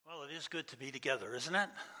it is good to be together, isn't it?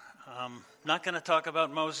 Not going to talk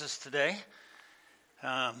about Moses today,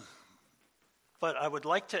 but I would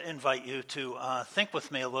like to invite you to think with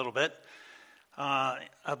me a little bit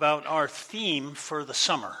about our theme for the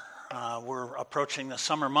summer. We're approaching the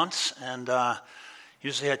summer months, and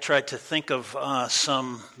usually I try to think of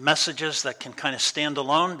some messages that can kind of stand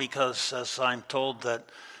alone, because as I'm told that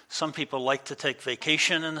some people like to take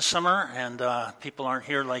vacation in the summer, and people aren't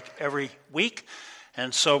here like every week.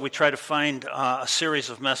 And so we try to find a series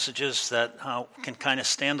of messages that can kind of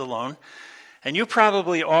stand alone. And you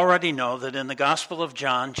probably already know that in the Gospel of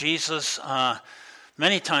John, Jesus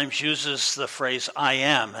many times uses the phrase, I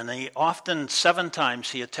am. And he often, 7 times,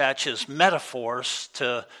 he attaches metaphors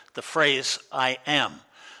to the phrase, I am.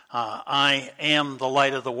 I am the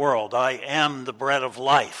light of the world. I am the bread of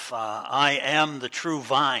life. I am the true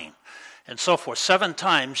vine. And so forth. 7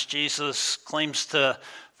 times Jesus claims to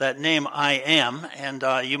that name I am. And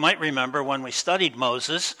you might remember when we studied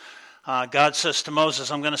Moses, God says to Moses,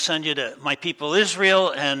 I'm going to send you to my people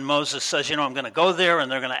Israel. And Moses says, I'm going to go there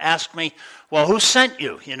and they're going to ask me, well, who sent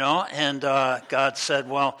you? And God said,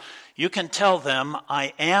 well, you can tell them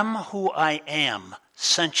I am who I am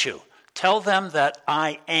sent you. Tell them that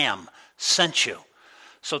I am sent you.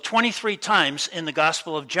 So 23 times in the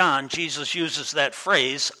Gospel of John, Jesus uses that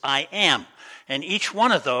phrase, I am. And each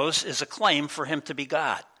one of those is a claim for him to be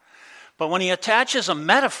God. But when he attaches a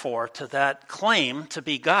metaphor to that claim to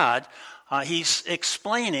be God, he's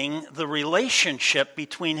explaining the relationship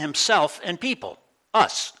between himself and people,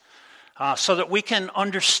 us, so that we can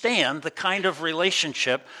understand the kind of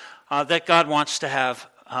relationship that God wants to have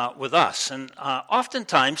with us. And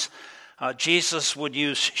oftentimes, Jesus would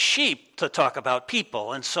use sheep to talk about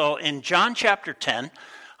people. And so in John chapter 10,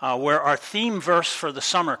 where our theme verse for the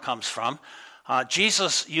summer comes from,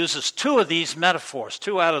 Jesus uses 2 of these metaphors.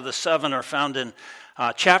 2 out of the 7 are found in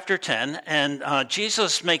chapter 10. And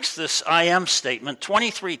Jesus makes this I am statement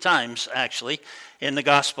 23 times, actually, in the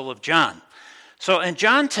Gospel of John. So in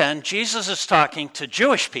John 10, Jesus is talking to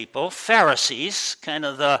Jewish people, Pharisees, kind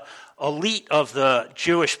of the elite of the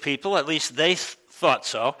Jewish people, at least they thought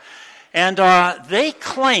so. And they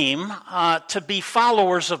claim to be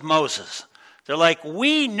followers of Moses. They're like,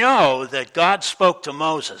 we know that God spoke to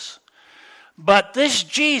Moses. But this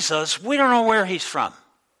Jesus, we don't know where he's from.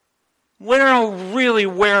 We don't know really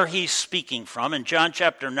where he's speaking from. In John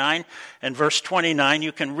chapter 9 and verse 29,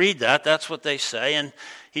 you can read that. That's what they say. And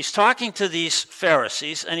he's talking to these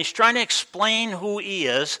Pharisees, and he's trying to explain who he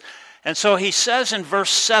is. And so he says in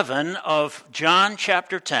verse 7 of John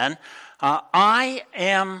chapter 10, I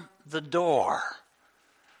am the door.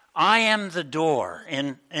 I am the door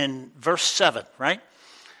in verse 7, right?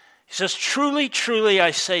 He says, truly, truly,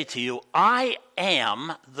 I say to you, I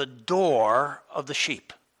am the door of the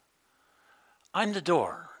sheep. I'm the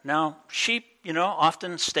door. Now, sheep,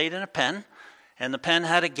 often stayed in a pen, and the pen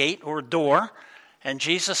had a gate or a door, and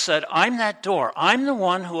Jesus said, I'm that door. I'm the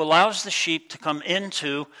one who allows the sheep to come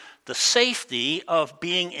into the safety of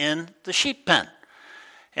being in the sheep pen.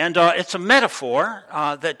 And it's a metaphor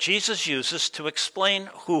that Jesus uses to explain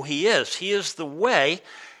who he is. He is the way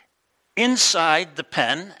inside the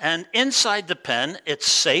pen, and inside the pen, it's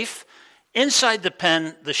safe. Inside the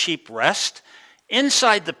pen, the sheep rest.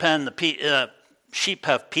 Inside the pen, the sheep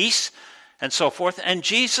have peace, and so forth. And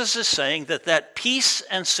Jesus is saying that peace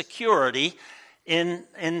and security in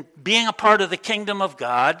being a part of the kingdom of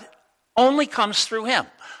God only comes through him.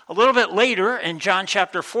 A little bit later in John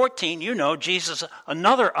chapter 14, Jesus,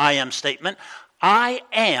 another I am statement. I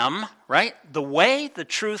am, right, the way, the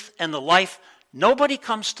truth, and the life. Nobody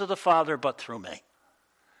comes to the Father but through me.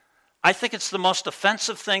 I think it's the most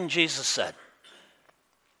offensive thing Jesus said.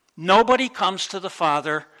 Nobody comes to the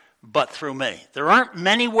Father but through me. There aren't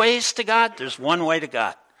many ways to God. There's one way to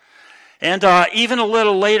God. And even a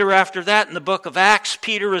little later after that, in the book of Acts,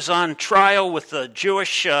 Peter is on trial with the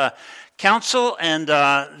Jewish council, and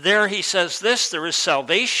there he says this, there is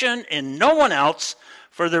salvation in no one else,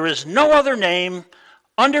 for there is no other name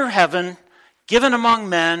under heaven given among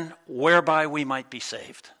men whereby we might be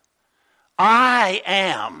saved. I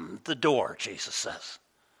am the door, Jesus says.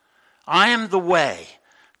 I am the way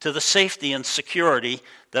to the safety and security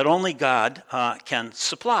that only God can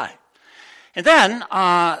supply. And then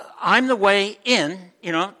I'm the way in,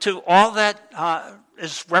 to all that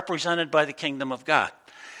is represented by the kingdom of God.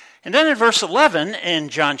 And then in verse 11 in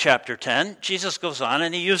John chapter 10, Jesus goes on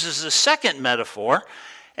and he uses the second metaphor.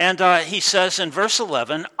 And he says in verse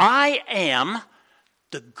 11, I am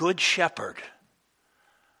the good shepherd.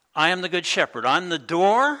 I am the good shepherd. I'm the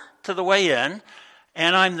door to the way in,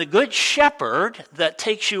 and I'm the good shepherd that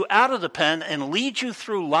takes you out of the pen and leads you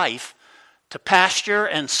through life to pasture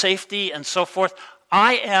and safety and so forth.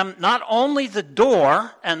 I am not only the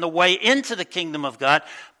door and the way into the kingdom of God,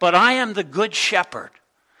 but I am the good shepherd.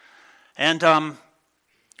 And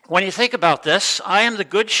when you think about this, I am the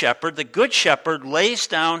good shepherd. The good shepherd lays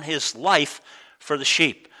down his life for the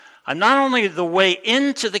sheep. I'm not only the way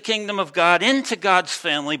into the kingdom of God, into God's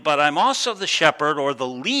family, but I'm also the shepherd or the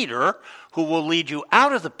leader who will lead you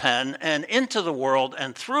out of the pen and into the world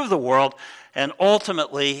and through the world and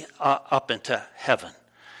ultimately up into heaven.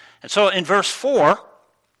 And so in verse 4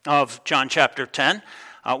 of John chapter 10,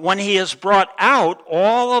 when he has brought out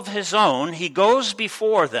all of his own, he goes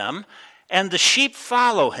before them, and the sheep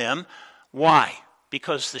follow him. Why?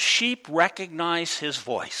 Because the sheep recognize his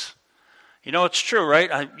voice. You know, it's true,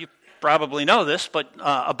 right? You probably know this, but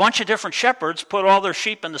a bunch of different shepherds put all their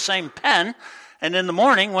sheep in the same pen, and in the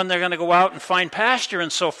morning when they're going to go out and find pasture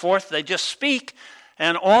and so forth, they just speak,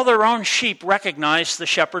 and all their own sheep recognize the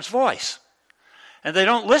shepherd's voice. And they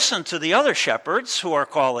don't listen to the other shepherds who are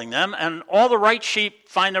calling them, and all the right sheep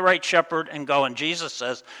find the right shepherd and go. And Jesus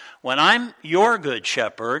says, when I'm your good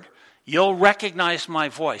shepherd, you'll recognize my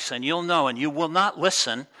voice, and you'll know, and you will not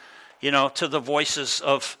listen, to the voices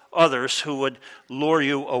of others who would lure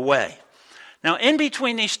you away. Now, in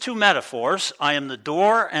between these two metaphors, I am the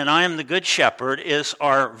door and I am the good shepherd, is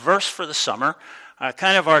our verse for the summer,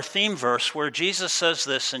 kind of our theme verse, where Jesus says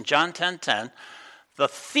this in John 10:10, the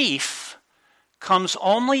thief comes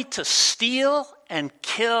only to steal and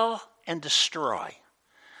kill and destroy.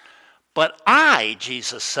 But I,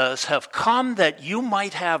 Jesus says, have come that you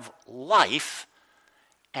might have life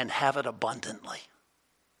and have it abundantly.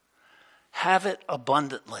 Have it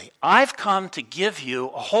abundantly. I've come to give you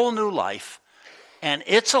a whole new life, and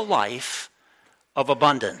it's a life of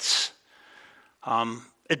abundance.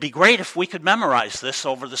 It'd be great if we could memorize this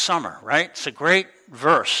over the summer, right? It's a great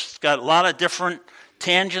verse. It's got a lot of different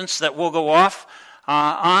tangents that we'll go off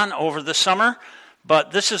on over the summer,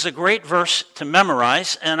 but this is a great verse to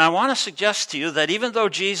memorize, and I want to suggest to you that even though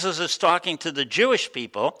Jesus is talking to the Jewish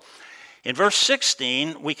people, in verse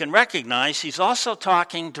 16, we can recognize he's also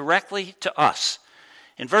talking directly to us.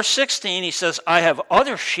 In verse 16, he says, I have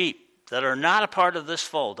other sheep that are not a part of this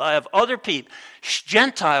fold. I have other people,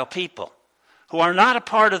 Gentile people, who are not a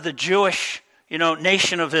part of the Jewish,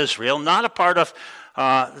 nation of Israel, not a part of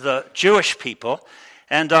the Jewish people.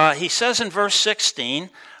 And he says in verse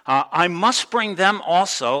 16, I must bring them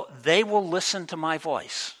also. They will listen to my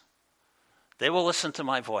voice. They will listen to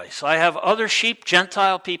my voice. I have other sheep,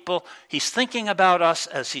 Gentile people. He's thinking about us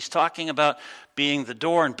as he's talking about being the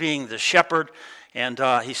door and being the shepherd, and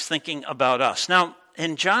he's thinking about us. Now,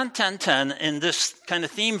 in John 10:10, in this kind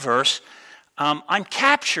of theme verse, I'm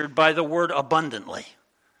captured by the word abundantly.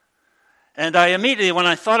 And I immediately, when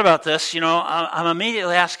I thought about this, I'm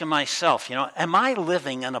immediately asking myself, am I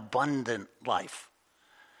living an abundant life?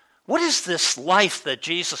 What is this life that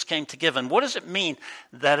Jesus came to give, and what does it mean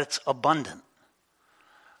that it's abundant?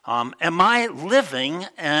 Am I living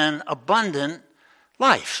an abundant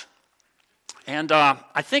life? And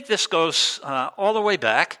I think this goes all the way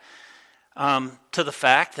back to the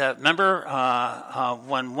fact that, remember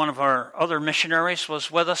when one of our other missionaries was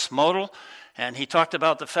with us, Model, and he talked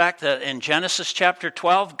about the fact that in Genesis chapter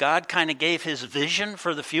 12, God kind of gave his vision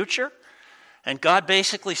for the future. And God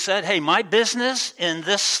basically said, hey, my business in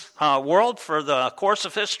this world for the course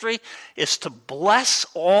of history is to bless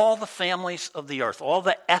all the families of the earth, all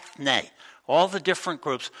the ethne, all the different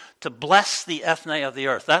groups, to bless the ethne of the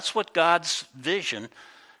earth. That's what God's vision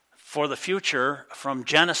for the future from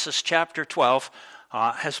Genesis chapter 12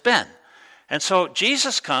 has been. And so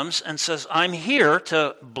Jesus comes and says, I'm here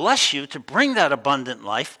to bless you, to bring that abundant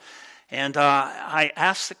life. And I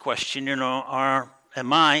ask the question,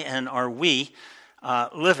 am I and are we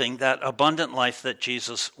living that abundant life that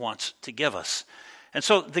Jesus wants to give us? And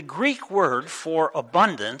so the Greek word for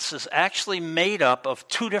abundance is actually made up of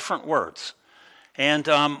two different words. And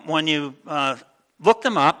when you look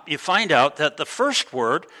them up, you find out that the first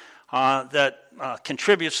word that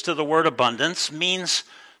contributes to the word abundance means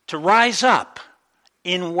to rise up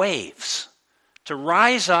in waves. To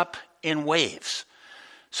rise up in waves.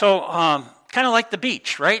 So kind of like the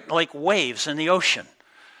beach, right? Like waves in the ocean.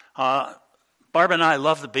 Barb and I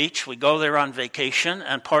love the beach. We go there on vacation,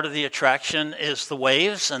 and part of the attraction is the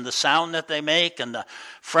waves and the sound that they make and the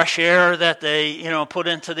fresh air that they, put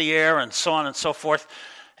into the air and so on and so forth.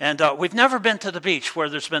 And we've never been to the beach where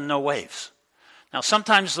there's been no waves. Now,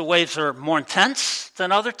 sometimes the waves are more intense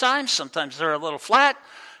than other times. Sometimes they're a little flat,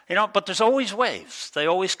 but there's always waves. They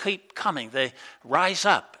always keep coming. They rise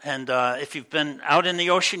up. And if you've been out in the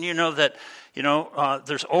ocean, you know that,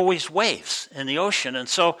 There's always waves in the ocean. And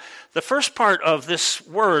so the first part of this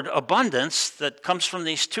word, abundance, that comes from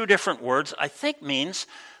these two different words, I think means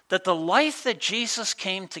that the life that Jesus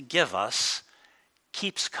came to give us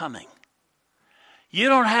keeps coming. You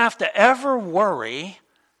don't have to ever worry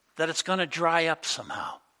that it's going to dry up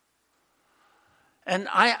somehow. And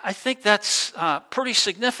I think that's pretty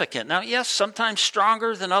significant. Now, yes, sometimes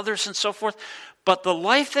stronger than others and so forth, but the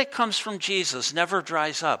life that comes from Jesus never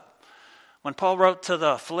dries up. When Paul wrote to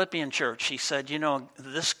the Philippian church, he said,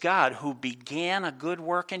 this God who began a good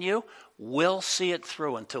work in you will see it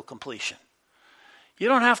through until completion. You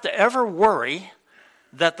don't have to ever worry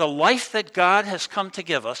that the life that God has come to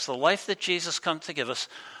give us, the life that Jesus come to give us,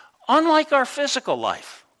 unlike our physical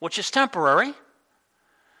life, which is temporary,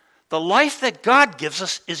 the life that God gives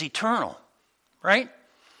us is eternal, right?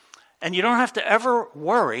 And you don't have to ever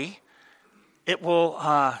worry it will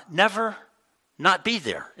never not be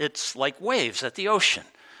there. It's like waves at the ocean.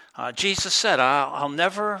 Jesus said, I'll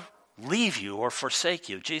never leave you or forsake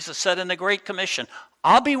you. Jesus said in the Great Commission,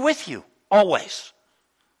 I'll be with you always.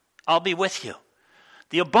 I'll be with you.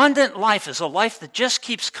 The abundant life is a life that just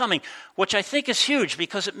keeps coming, which I think is huge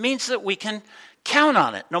because it means that we can count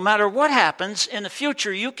on it. No matter what happens in the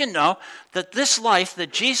future, you can know that this life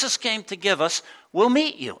that Jesus came to give us will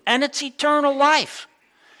meet you, and it's eternal life.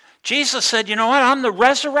 Jesus said, you know what, I'm the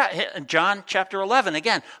resurrection. John chapter 11,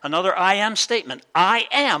 again, another I am statement. I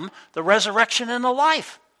am the resurrection and the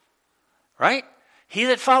life, right? He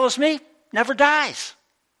that follows me never dies.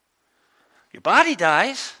 Your body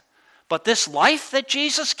dies, but this life that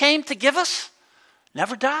Jesus came to give us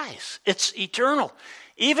never dies. It's eternal.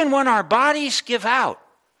 Even when our bodies give out,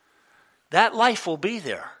 that life will be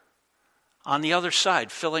there on the other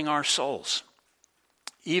side, filling our souls.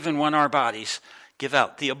 Even when our bodies give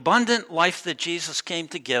out. The abundant life that Jesus came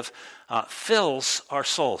to give fills our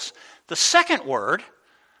souls. The second word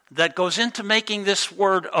that goes into making this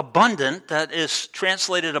word abundant, that is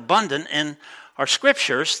translated abundant in our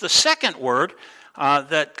scriptures, the second word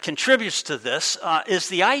that contributes to this is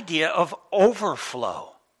the idea of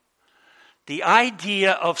overflow, the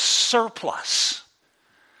idea of surplus,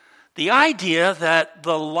 the idea that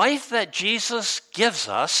the life that Jesus gives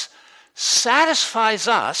us satisfies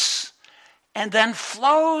us and then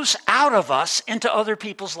flows out of us into other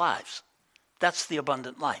people's lives. That's the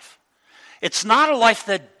abundant life. It's not a life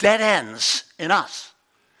that dead ends in us.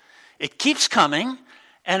 It keeps coming,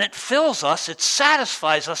 and it fills us, it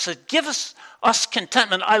satisfies us, it gives us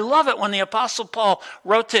contentment. I love it when the Apostle Paul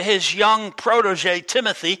wrote to his young protege,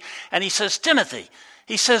 Timothy, and he says, Timothy,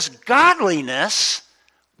 he says, godliness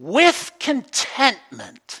with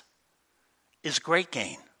contentment is great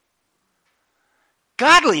gain.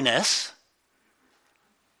 Godliness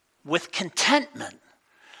with contentment.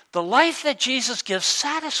 The life that Jesus gives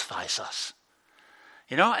satisfies us.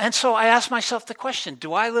 And so I ask myself the question,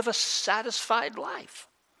 do I live a satisfied life?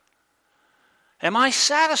 Am I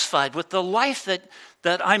satisfied with the life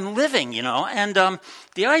that I'm living, And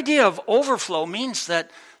the idea of overflow means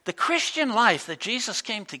that the Christian life that Jesus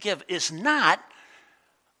came to give is not,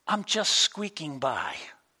 I'm just squeaking by.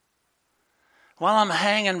 While I'm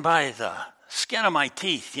hanging by the skin of my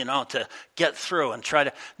teeth, to get through and try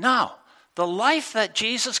to. No, the life that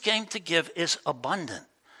Jesus came to give is abundant.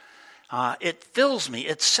 It fills me,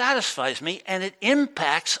 it satisfies me, and it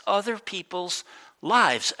impacts other people's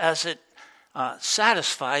lives as it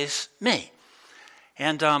satisfies me.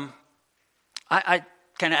 And I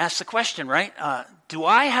kind of ask the question, right? Do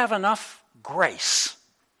I have enough grace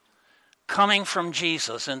coming from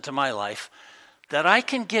Jesus into my life that I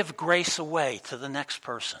can give grace away to the next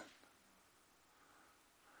person?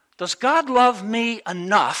 Does God love me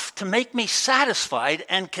enough to make me satisfied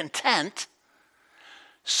and content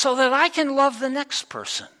so that I can love the next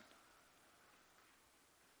person?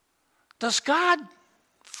 Does God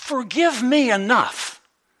forgive me enough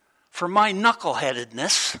for my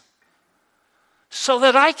knuckleheadedness so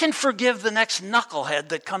that I can forgive the next knucklehead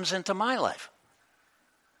that comes into my life?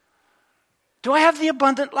 Do I have the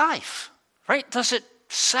abundant life, right? Does it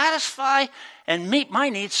satisfy and meet my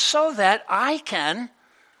needs so that I can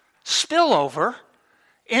spill over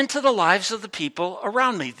into the lives of the people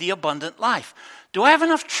around me, the abundant life? Do I have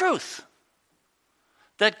enough truth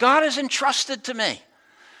that God has entrusted to me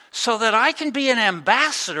so that I can be an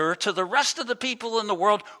ambassador to the rest of the people in the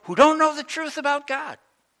world who don't know the truth about God?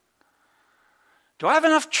 Do I have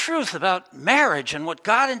enough truth about marriage and what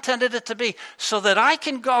God intended it to be so that I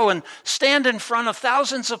can go and stand in front of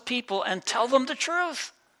thousands of people and tell them the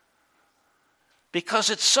truth? Because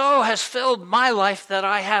it so has filled my life that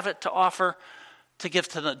I have it to offer to give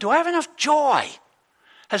to them. Do I have enough joy?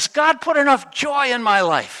 Has God put enough joy in my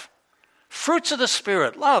life Fruits of the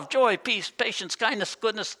Spirit, love, joy, peace, patience, kindness,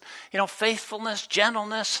 goodness, faithfulness,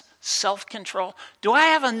 gentleness, self-control. Do I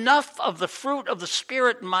have enough of the fruit of the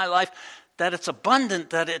Spirit in my life that it's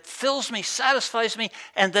abundant, that it fills me, satisfies me,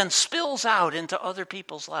 and then spills out into other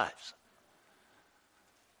people's lives?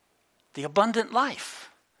 The abundant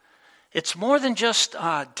life. It's more than just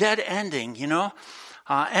dead ending,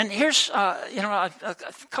 And here's, a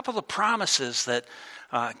couple of promises that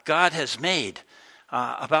God has made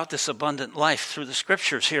about this abundant life through the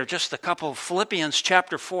scriptures here. Just a couple. Philippians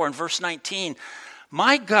chapter 4 and verse 19.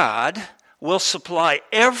 My God will supply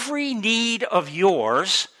every need of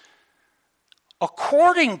yours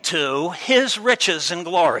according to his riches and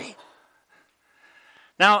glory.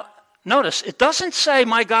 Now, notice, it doesn't say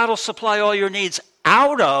my God will supply all your needs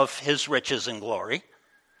out of his riches and glory.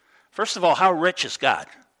 First of all, how rich is God?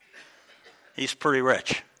 He's pretty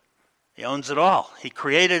rich. He owns it all. He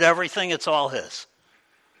created everything. It's all his.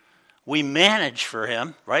 We manage for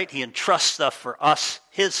him, right? He entrusts stuff for us,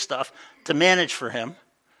 his stuff, to manage for him.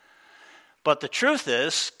 But the truth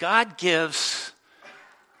is, God gives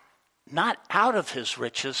not out of his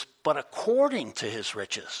riches, but according to his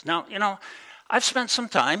riches. Now, I've spent some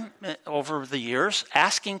time over the years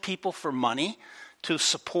asking people for money to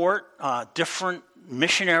support different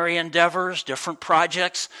missionary endeavors, different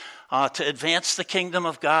projects to advance the kingdom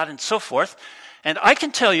of God and so forth. And I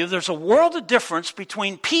can tell you there's a world of difference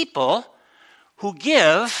between people who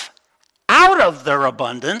give out of their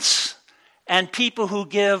abundance and people who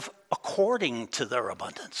give according to their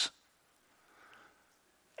abundance.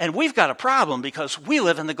 And we've got a problem because we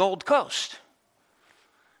live in the Gold Coast.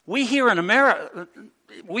 We here in America,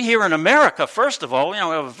 first of all, we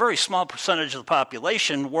have a very small percentage of the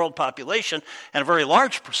population, world population, and a very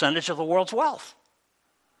large percentage of the world's wealth.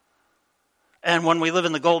 And when we live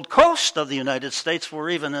in the Gold Coast of the United States,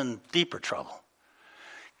 we're even in deeper trouble.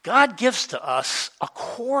 God gives to us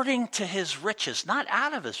according to his riches, not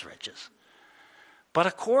out of his riches, but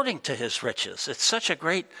according to his riches. It's such a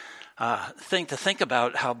great thing to think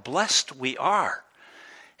about how blessed we are.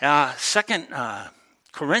 2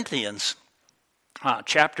 Corinthians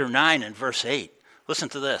chapter 9 and verse 8. Listen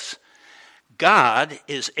to this. God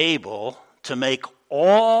is able to make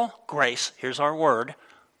all grace, here's our word,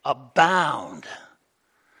 abound.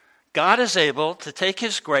 God is able to take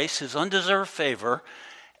his grace, his undeserved favor,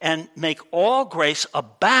 and make all grace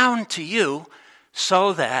abound to you,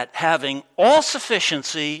 so that having all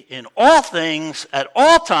sufficiency in all things at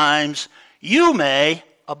all times, you may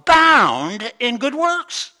abound in good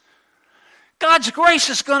works. God's grace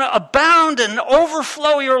is going to abound and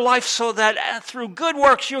overflow your life so that through good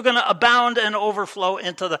works you're going to abound and overflow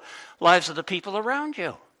into the lives of the people around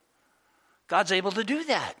you. God's able to do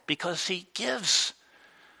that because he gives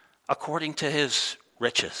according to his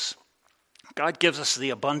riches. God gives us the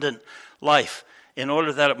abundant life in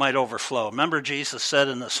order that it might overflow. Remember, Jesus said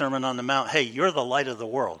in the Sermon on the Mount, hey, you're the light of the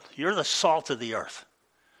world. You're the salt of the earth.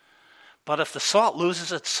 But if the salt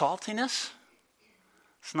loses its saltiness,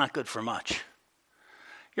 it's not good for much.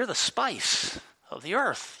 You're the spice of the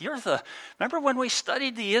earth. Remember when we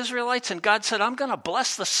studied the Israelites and God said, I'm going to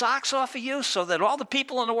bless the socks off of you so that all the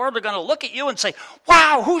people in the world are going to look at you and say,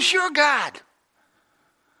 wow, who's your God?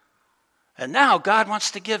 And now God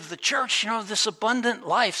wants to give the church, this abundant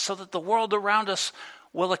life so that the world around us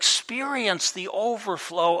will experience the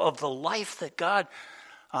overflow of the life that God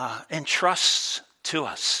entrusts to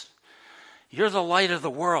us. You're the light of the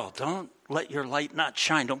world. Don't let your light not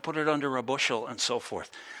shine. Don't put it under a bushel and so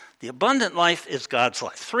forth. The abundant life is God's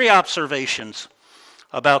life. 3 observations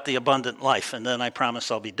about the abundant life, and then I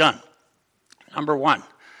promise I'll be done. Number 1,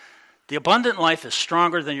 the abundant life is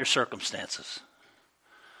stronger than your circumstances.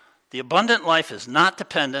 The abundant life is not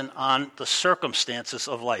dependent on the circumstances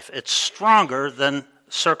of life. It's stronger than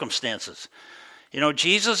circumstances.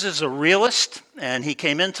 Jesus is a realist, and he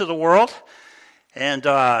came into the world, and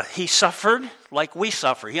he suffered like we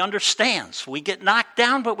suffer. He understands. We get knocked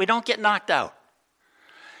down, but we don't get knocked out.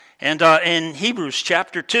 And in Hebrews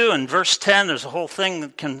chapter 2 and verse 10, there's a whole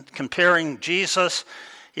thing comparing Jesus,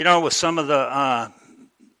 with some of the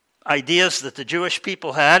ideas that the Jewish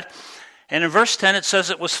people had. And in verse 10 it says,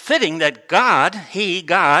 it was fitting that God,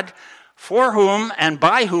 for whom and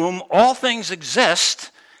by whom all things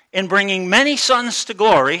exist, in bringing many sons to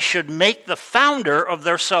glory, should make the founder of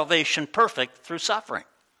their salvation perfect through suffering.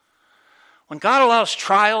 When God allows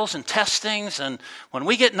trials and testings, and when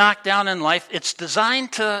we get knocked down in life, it's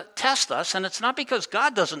designed to test us, and it's not because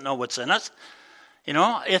God doesn't know what's in us.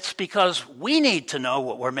 It's because we need to know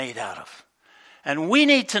what we're made out of. And we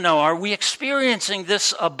need to know, are we experiencing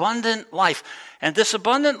this abundant life? And this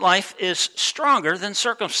abundant life is stronger than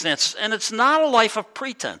circumstances. And it's not a life of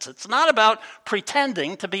pretense. It's not about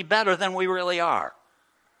pretending to be better than we really are.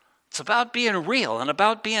 It's about being real and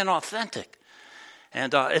about being authentic.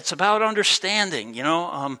 And it's about understanding.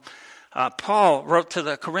 Paul wrote to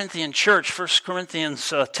the Corinthian church, 1 Corinthians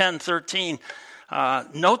 10:13,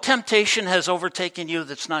 no temptation has overtaken you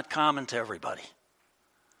that's not common to everybody.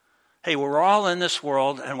 Hey, we're all in this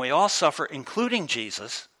world and we all suffer, including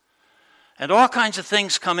Jesus. And all kinds of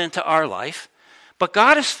things come into our life. But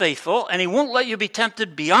God is faithful and he won't let you be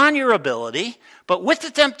tempted beyond your ability. But with the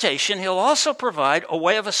temptation, he'll also provide a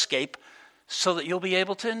way of escape so that you'll be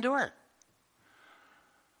able to endure it.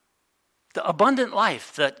 The abundant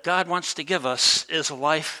life that God wants to give us is a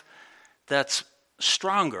life that's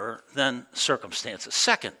stronger than circumstances.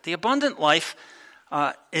 Second, the abundant life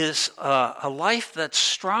is a life that's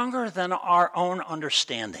stronger than our own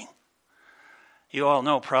understanding. You all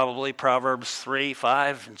know probably Proverbs 3,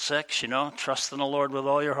 5, and 6, trust in the Lord with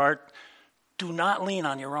all your heart. Do not lean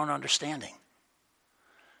on your own understanding.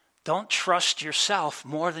 Don't trust yourself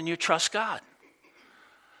more than you trust God.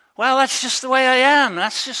 Well, that's just the way I am.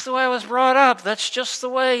 That's just the way I was brought up. That's just the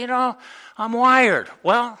way, I'm wired.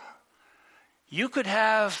 Well, you could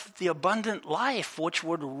have the abundant life which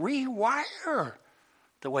would rewire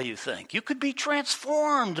the way you think. You could be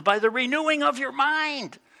transformed by the renewing of your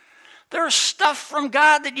mind. There's stuff from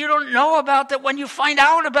God that you don't know about that when you find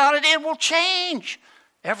out about it, it will change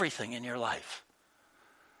everything in your life.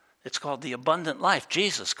 It's called the abundant life.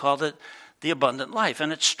 Jesus called it the abundant life,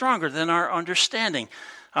 and it's stronger than our understanding.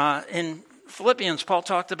 In Philippians, Paul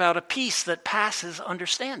talked about a peace that passes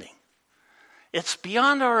understanding. It's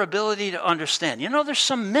beyond our ability to understand. There's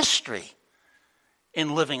some mystery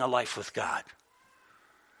in living a life with God.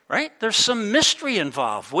 Right? There's some mystery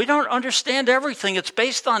involved. We don't understand everything. It's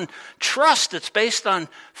based on trust. It's based on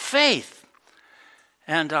faith.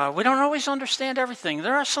 And we don't always understand everything.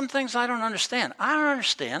 There are some things I don't understand. I don't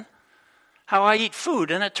understand how I eat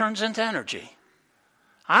food and it turns into energy.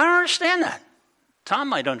 I don't understand that. Tom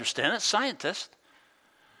might understand it, scientist.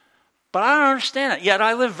 But I don't understand it. Yet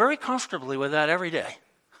I live very comfortably with that every day.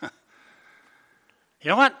 You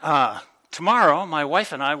know what? Tomorrow, my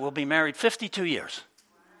wife and I will be married 52 years.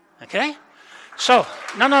 Okay? So,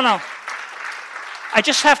 no. I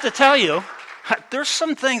just have to tell you, there's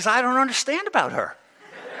some things I don't understand about her.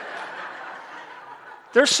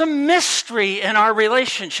 There's some mystery in our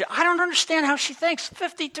relationship. I don't understand how she thinks.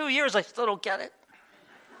 52 years, I still don't get it.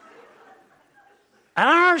 And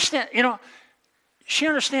I don't understand, she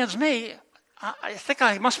understands me. I think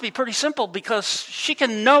I must be pretty simple because she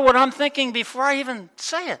can know what I'm thinking before I even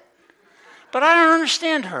say it. But I don't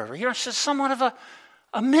understand her. It's somewhat of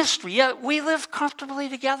a mystery. Yeah, we live comfortably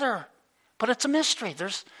together, but it's a mystery.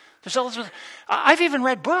 There's always. I've even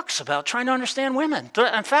read books about trying to understand women.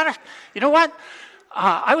 In fact, you know what?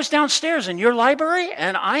 I was downstairs in your library,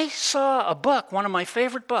 and I saw a book, one of my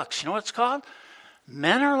favorite books. You know what it's called?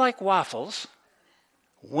 Men Are Like Waffles,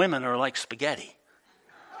 Women Are Like Spaghetti.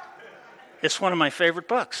 It's one of my favorite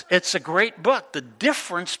books. It's a great book, The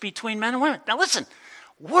Difference Between Men and Women. Now listen,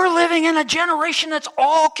 we're living in a generation that's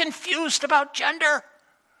all confused about gender.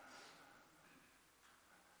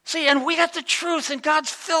 See, and we got the truth, and God's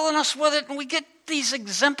filling us with it, and we get these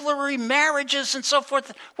exemplary marriages and so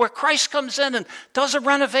forth, where Christ comes in and does a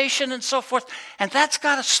renovation and so forth, and that's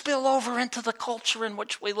got to spill over into the culture in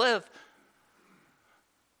which we live,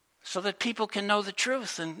 so that people can know the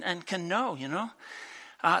truth and can know,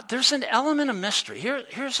 There's an element of mystery.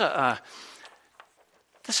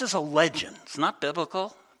 This is a legend. It's not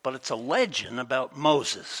biblical, but it's a legend about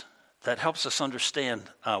Moses that helps us understand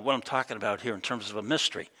what I'm talking about here in terms of a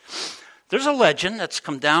mystery. There's a legend that's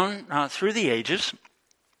come down through the ages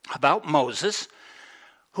about Moses,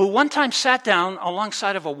 who one time sat down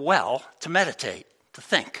alongside of a well to meditate, to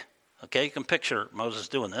think. Okay, you can picture Moses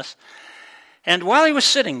doing this. And while he was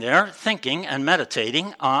sitting there thinking and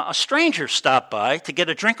meditating, a stranger stopped by to get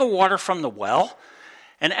a drink of water from the well.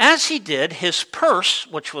 And as he did, his purse,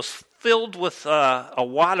 which was filled with a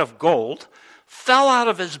wad of gold, fell out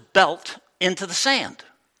of his belt into the sand.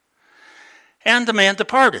 And the man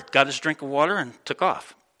departed, got his drink of water, and took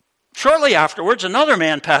off. Shortly afterwards, another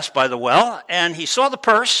man passed by the well, and he saw the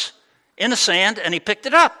purse in the sand, and he picked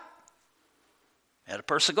it up. He had a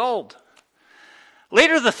purse of gold.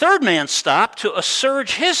 Later, the third man stopped to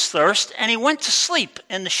assuage his thirst, and he went to sleep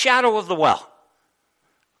in the shadow of the well.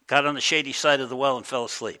 Got on the shady side of the well and fell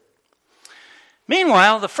asleep.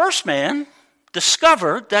 Meanwhile, the first man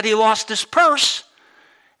discovered that he lost his purse,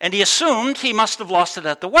 and he assumed he must have lost it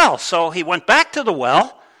at the well. So he went back to the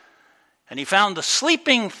well, And he found the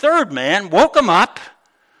sleeping third man, woke him up,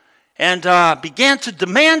 and began to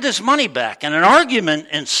demand his money back. And an argument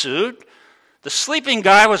ensued. The sleeping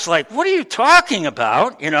guy was like, "What are you talking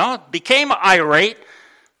about?" Became irate.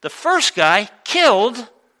 The first guy killed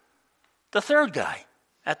the third guy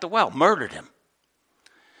at the well, murdered him.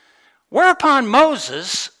 Whereupon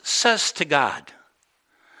Moses says to God,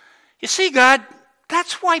 "You see, God,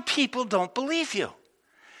 that's why people don't believe you.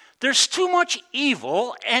 There's too much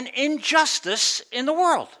evil and injustice in the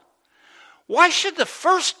world. Why should the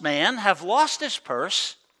first man have lost his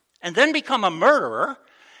purse and then become a murderer?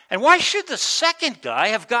 And why should the second guy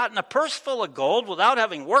have gotten a purse full of gold without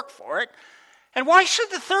having worked for it? And why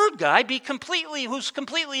should the third guy who's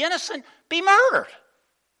completely innocent, be murdered?"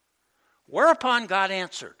 Whereupon God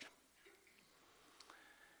answered.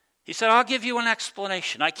 He said, "I'll give you an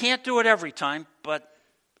explanation. I can't do it every time, but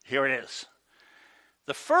here it is.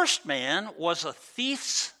 The first man was a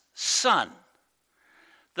thief's son.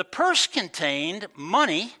 The purse contained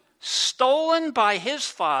money stolen by his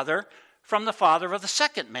father from the father of the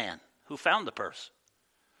second man who found the purse.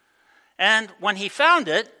 And when he found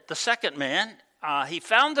it, the second man, he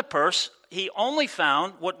found the purse. He only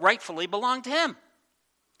found what rightfully belonged to him.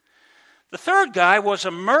 The third guy was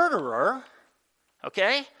a murderer,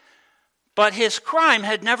 okay? But his crime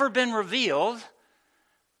had never been revealed,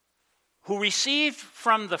 who received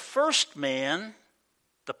from the first man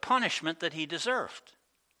the punishment that he deserved.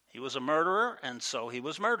 He was a murderer, and so he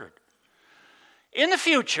was murdered. In the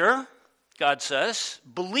future," God says,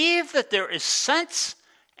 "believe that there is sense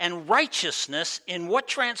and righteousness in what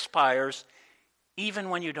transpires, even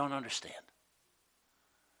when you don't understand.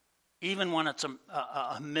 Even when it's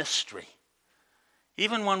a mystery.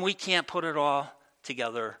 Even when we can't put it all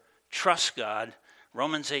together, trust God."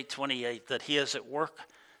 Romans 8:28, that he is at work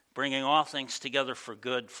bringing all things together for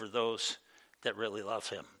good for those that really love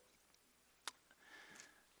him.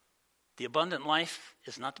 The abundant life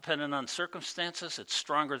is not dependent on circumstances. It's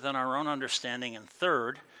stronger than our own understanding. And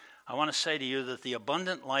third, I want to say to you that the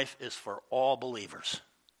abundant life is for all believers.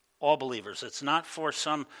 All believers. It's not for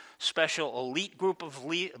some special elite group of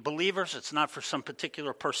believers. It's not for some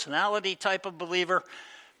particular personality type of believer.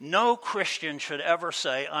 No Christian should ever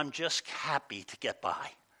say, "I'm just happy to get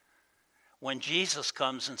by." When Jesus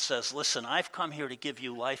comes and says, "Listen, I've come here to give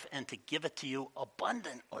you life and to give it to you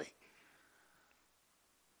abundantly,"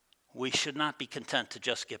 we should not be content to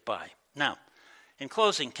just get by. Now, in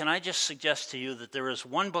closing, can I just suggest to you that there is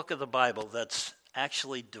one book of the Bible that's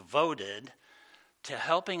actually devoted to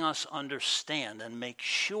helping us understand and make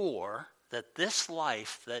sure that this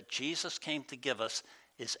life that Jesus came to give us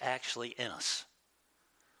is actually in us.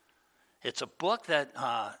 It's a book that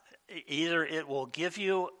either it will give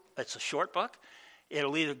you, it's a short book,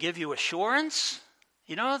 it'll either give you assurance,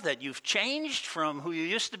 that you've changed from who you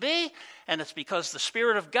used to be, and it's because the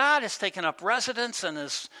Spirit of God has taken up residence and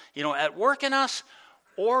is, at work in us,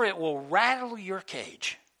 or it will rattle your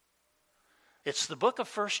cage. It's the book of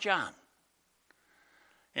 1 John.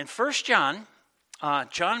 In 1 John,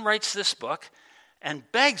 John writes this book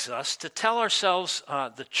and begs us to tell ourselves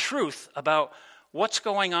the truth about what's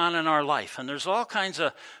going on in our life. And there's all kinds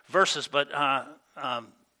of verses, but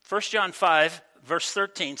 1 John 5, verse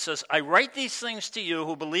 13 says, "I write these things to you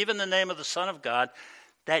who believe in the name of the Son of God,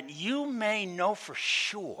 that you may know for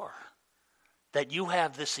sure that you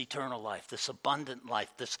have this eternal life, this abundant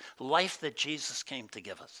life, this life that Jesus came to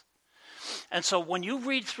give us." And so when you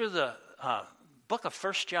read through the book of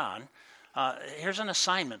 1 John, here's an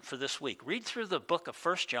assignment for this week. Read through the book of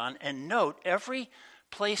 1 John and note every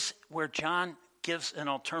place where John gives an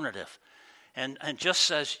alternative and just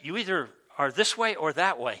says, you either are this way or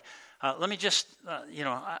that way. Let me just,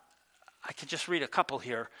 I could just read a couple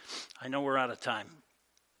here. I know we're out of time.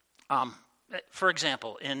 For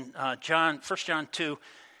example, in 1 John 2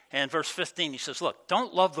 and verse 15, he says, "Look,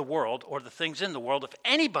 don't love the world or the things in the world. If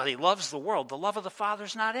anybody loves the world, the love of the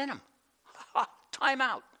Father's not in him." Time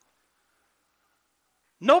out.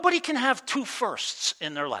 Nobody can have two firsts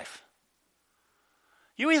in their life.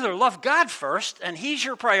 You either love God first, and he's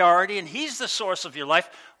your priority, and he's the source of your life,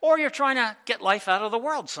 or you're trying to get life out of the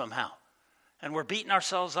world somehow. And we're beating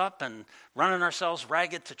ourselves up and running ourselves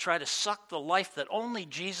ragged to try to suck the life that only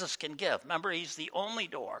Jesus can give. Remember, he's the only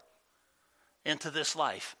door into this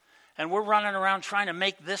life. And we're running around trying to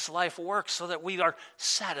make this life work so that we are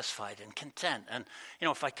satisfied and content. And,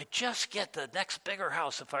 if I could just get the next bigger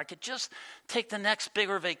house, if I could just take the next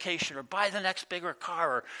bigger vacation or buy the next bigger car,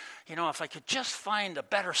 or, if I could just find a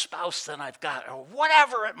better spouse than I've got, or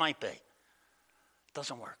whatever it might be, it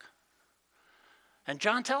doesn't work. And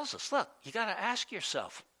John tells us, look, you got to ask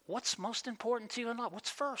yourself, what's most important to you in life? What's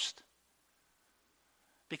first?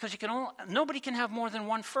 because nobody can have more than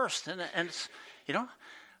one first, and it's,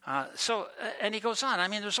 and he goes on. I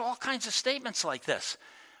mean, there's all kinds of statements like this.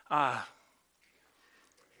 By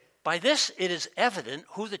this it is evident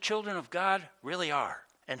who the children of God really are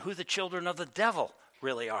and who the children of the devil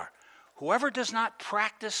really are. Whoever does not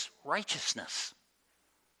practice righteousness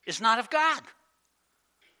is not of God.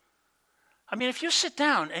 I mean, if you sit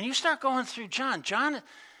down and you start going through John,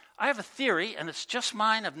 I have a theory, and it's just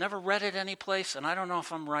mine. I've never read it anyplace, and I don't know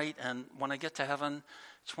if I'm right. And when I get to heaven,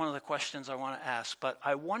 it's one of the questions I want to ask. But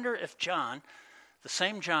I wonder if John, the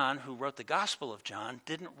same John who wrote the Gospel of John,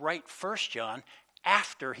 didn't write 1 John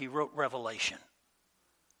after he wrote Revelation.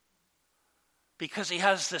 Because he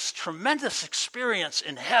has this tremendous experience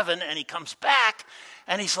in heaven, and he comes back,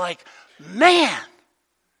 and he's like, man,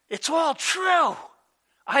 it's all true.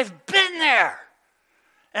 I've been there,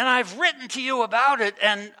 and I've written to you about it,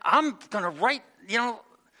 and I'm going to write,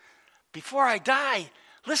 before I die,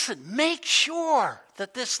 listen, make sure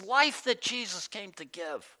that this life that Jesus came to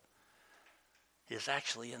give is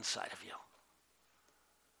actually inside of you.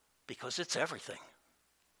 Because it's everything.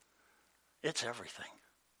 It's everything.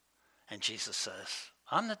 And Jesus says,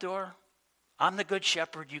 I'm the door. I'm the good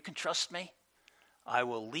shepherd. You can trust me. I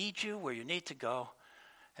will lead you where you need to go,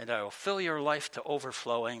 and I will fill your life to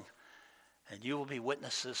overflowing, and you will be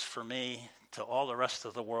witnesses for me to all the rest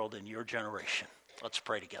of the world in your generation. Let's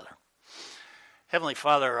pray together. Heavenly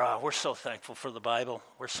Father, we're so thankful for the Bible.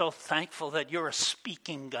 We're so thankful that you're a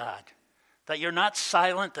speaking God, that you're not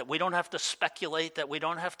silent, that we don't have to speculate, that we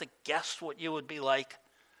don't have to guess what you would be like.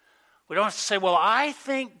 We don't have to say, well, I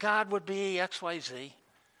think God would be X, Y, Z.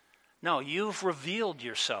 No, you've revealed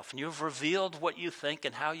yourself, and you've revealed what you think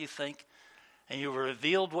and how you think, and you've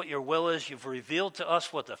revealed what your will is. You've revealed to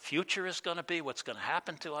us what the future is going to be, what's going to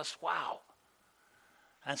happen to us. Wow.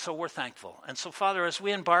 And so we're thankful. And so, Father, as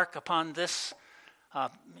we embark upon this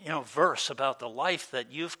verse about the life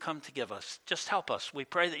that you've come to give us, just help us. We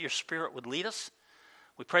pray that your Spirit would lead us.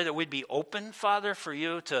 We pray that we'd be open, Father, for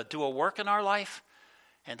you to do a work in our life,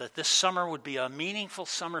 and that this summer would be a meaningful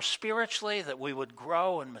summer spiritually, that we would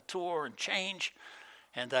grow and mature and change,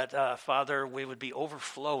 and that, Father, we would be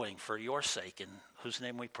overflowing for your sake, in whose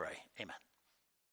name we pray. Amen.